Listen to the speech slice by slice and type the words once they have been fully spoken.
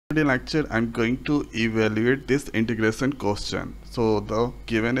lecture I'm going to evaluate this integration question. So the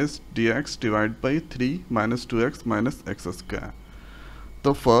given is dx divided by 3 minus 2x minus x square.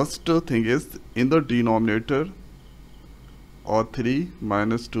 The first thing is in the denominator or 3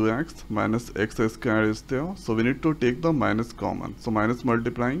 minus 2x minus x square is there. So we need to take the minus common. So minus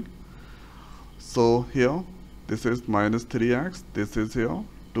multiplying. So here this is minus 3x, this is here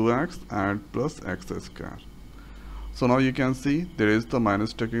 2x and plus x square. So now you can see there is the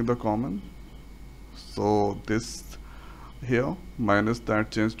minus taking the common. So this here minus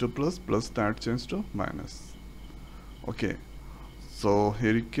that change to plus, plus that change to minus. Okay. So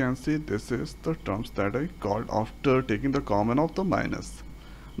here you can see this is the terms that I called after taking the common of the minus.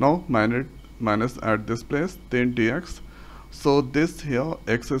 Now minus at this place, then dx. So this here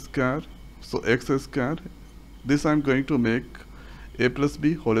x square. So x square. This I am going to make a plus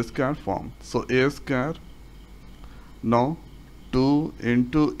b whole square form. So a square. Now 2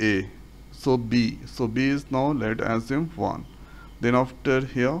 into a, so b is now let assume 1. Then after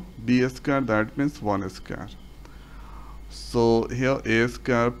here b square, that means 1 square. So here a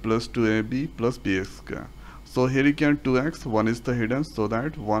square plus 2ab plus b square. So here you can 2x, 1 is the hidden, so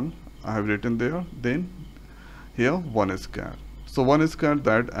that 1 I have written there. Then here 1 square. So 1 square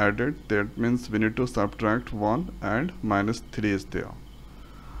that added, that means we need to subtract 1 and minus 3 is there.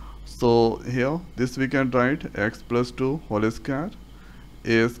 So here this we can write x plus 2 whole square,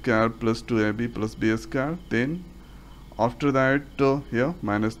 a square plus 2ab plus b square. Then after that here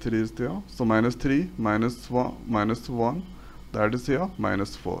minus 3 is there. So minus 3 minus 1 that is here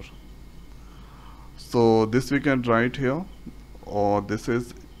minus 4. So this we can write here, or this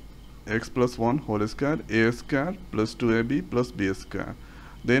is x plus 1 whole square, a square plus 2ab plus b square.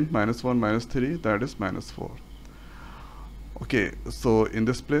 Then minus 1 minus 3 that is minus 4. Okay, so in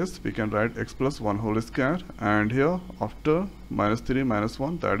this place we can write x plus 1 whole square, and here after minus 3 minus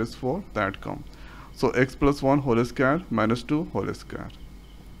 1 that is 4 that come. So x plus 1 whole square minus 2 whole square.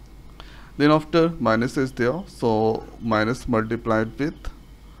 Then after minus is there, so minus multiplied with,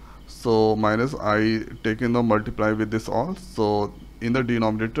 so minus I taken the multiply with this all. So in the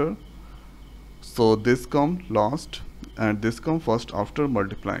denominator, so this come last and this come first after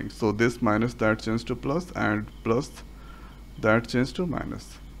multiplying. So this minus that change to plus and plus that change to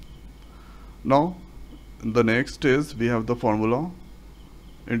minus. Now the next is we have the formula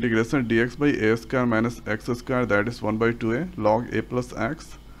integration dx by a square minus x square, that is 1 by 2a log a plus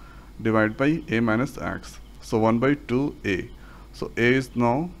x divided by a minus x. So 1 by 2a. So a is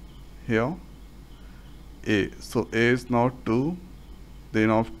now here a. So a is now 2.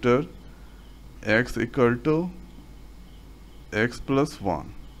 Then after x equal to x plus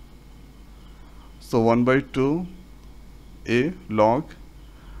 1. So 1 by 2 a log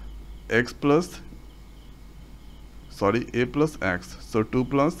x plus a plus x. So 2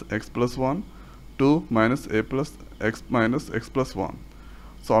 plus x plus 1, 2 minus a plus x minus x plus 1.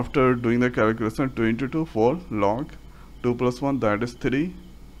 So after doing the calculation, 2 into 2 4 log 2 plus 1 that is 3.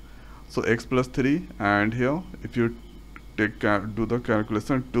 So x plus 3, and here if you do the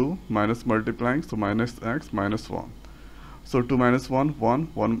calculation, 2 minus multiplying, so minus x minus 1. So 2 minus 1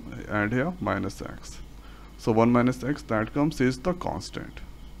 1 and here minus x. So 1 minus x that comes is the constant.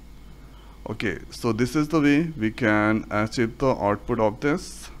 Okay, so this is the way we can achieve the output of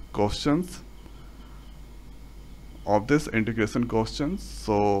this questions, of this integration questions.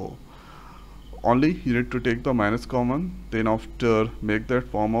 So only you need to take the minus common, then after make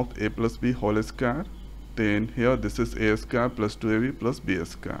that form of a plus b whole square. Then here this is a square plus 2ab plus b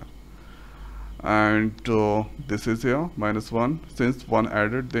square, and this is here minus 1. Since 1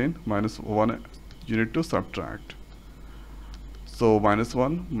 added, then minus 1 you need to subtract. So minus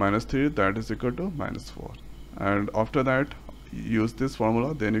 1 minus 3 that is equal to minus 4, and after that use this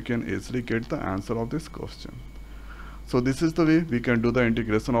formula, then you can easily get the answer of this question. So this is the way we can do the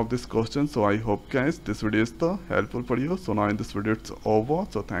integration of this question. So I hope guys this video is helpful for you. So now in this video it's over.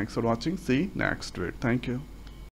 So thanks for watching. See you next week. Thank you.